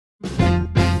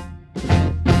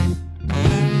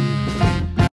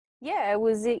Yeah,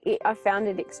 I found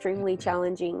it extremely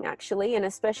challenging actually, and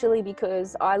especially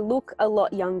because I look a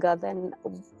lot younger than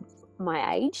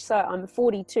my age. So I'm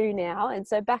 42 now, and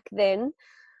so back then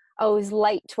I was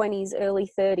late 20s, early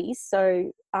 30s,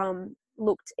 so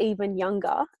looked even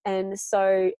younger. And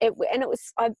so it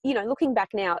was, looking back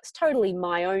now, it's totally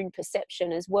my own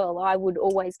perception as well. I would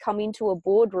always come into a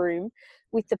boardroom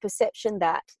with the perception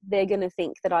that they're going to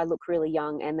think that I look really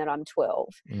young and that I'm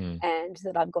 12 and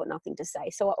that I've got nothing to say.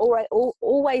 So I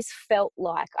always felt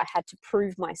like I had to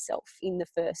prove myself in the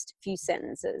first few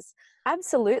sentences.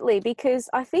 Absolutely, because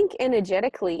I think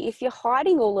energetically, if you're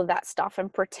hiding all of that stuff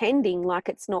and pretending like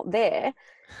it's not there,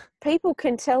 people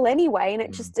can tell anyway, and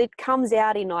it comes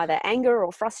out in either anger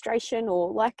or frustration,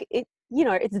 or like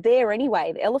it's there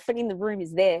anyway. The elephant in the room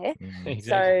is there. Exactly.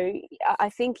 So I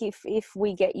think if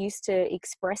we get used to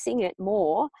expressing it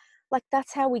more, like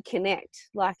that's how we connect.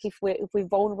 Like if we're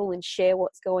vulnerable and share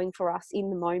what's going for us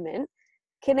in the moment,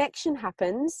 connection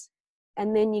happens.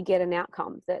 And then you get an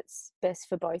outcome that's best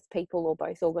for both people or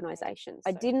both organizations.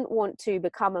 I didn't want to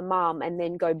become a mum and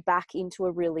then go back into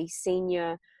a really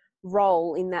senior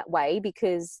role in that way,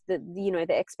 because the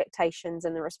expectations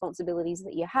and the responsibilities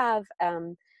that you have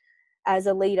as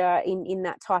a leader in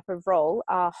that type of role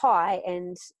are high.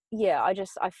 And yeah,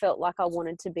 I felt like I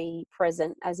wanted to be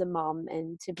present as a mum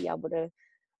and to be able to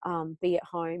be at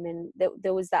home. And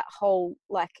there was that whole,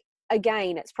 like,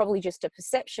 again, it's probably just a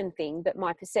perception thing, but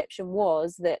my perception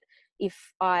was that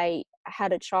if I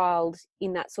had a child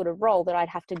in that sort of role, that I'd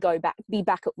have to be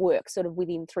back at work sort of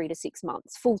within 3 to 6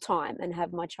 months, full time, and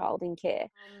have my child in care.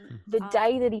 The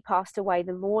day that he passed away,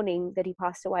 the morning that he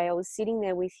passed away, I was sitting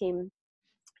there with him,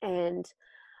 and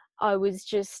I was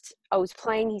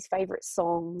playing his favorite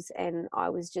songs, and I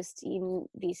was just in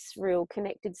this real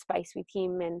connected space with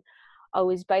him, and I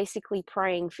was basically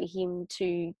praying for him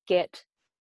to get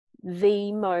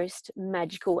the most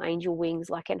magical angel wings,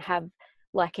 and have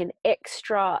like an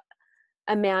extra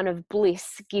amount of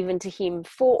bliss given to him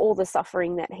for all the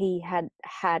suffering that he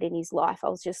had in his life. I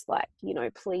was just like,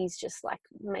 please just like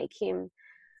make him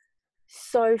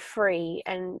so free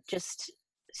and just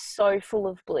so full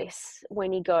of bliss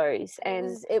when he goes.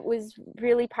 And it was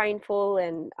really painful,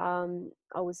 and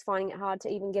I was finding it hard to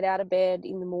even get out of bed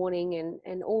in the morning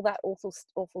and all that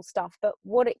awful stuff. But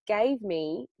what it gave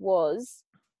me was,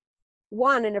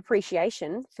 one, an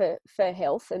appreciation for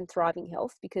health and thriving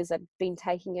health, because I'd been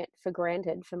taking it for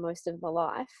granted for most of my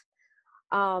life.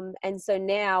 And so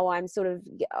now I'm sort of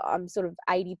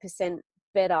 80%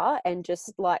 better, and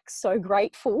just like so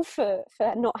grateful for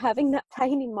not having that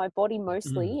pain in my body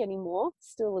mostly anymore.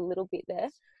 Still a little bit there.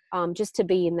 Just to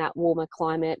be in that warmer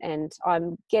climate. And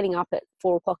I'm getting up at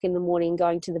 4 o'clock in the morning,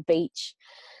 going to the beach,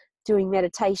 doing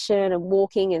meditation and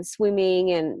walking and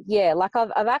swimming. And yeah, like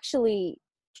I've actually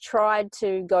tried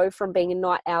to go from being a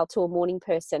night owl to a morning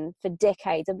person for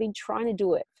decades. I've been trying to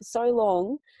do it for so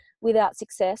long without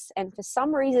success, and for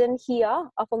some reason here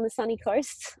up on the sunny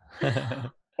coast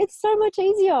it's so much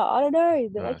easier. I don't know,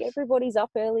 like everybody's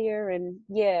up earlier, and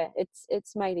yeah,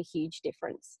 it's made a huge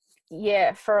difference.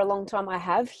 Yeah, for a long time I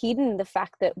have hidden the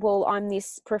fact that, well, I'm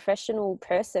this professional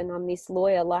person, I'm this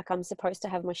lawyer, like I'm supposed to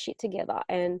have my shit together,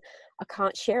 and I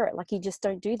can't share it. Like, you just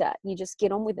don't do that. You just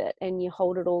get on with it and you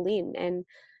hold it all in. And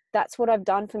that's what I've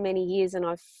done for many years. And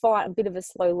I've a bit of a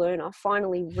slow learner. I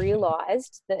finally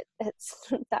realized that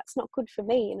that's not good for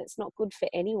me, and it's not good for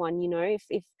anyone.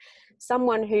 If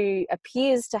someone who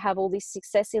appears to have all this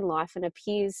success in life and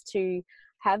appears to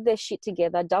have their shit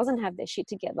together doesn't have their shit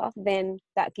together, then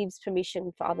that gives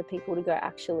permission for other people to go,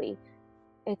 actually,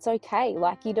 it's okay.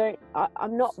 Like,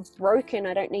 I'm not broken.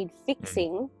 I don't need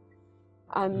fixing.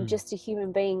 I'm just a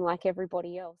human being like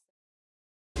everybody else.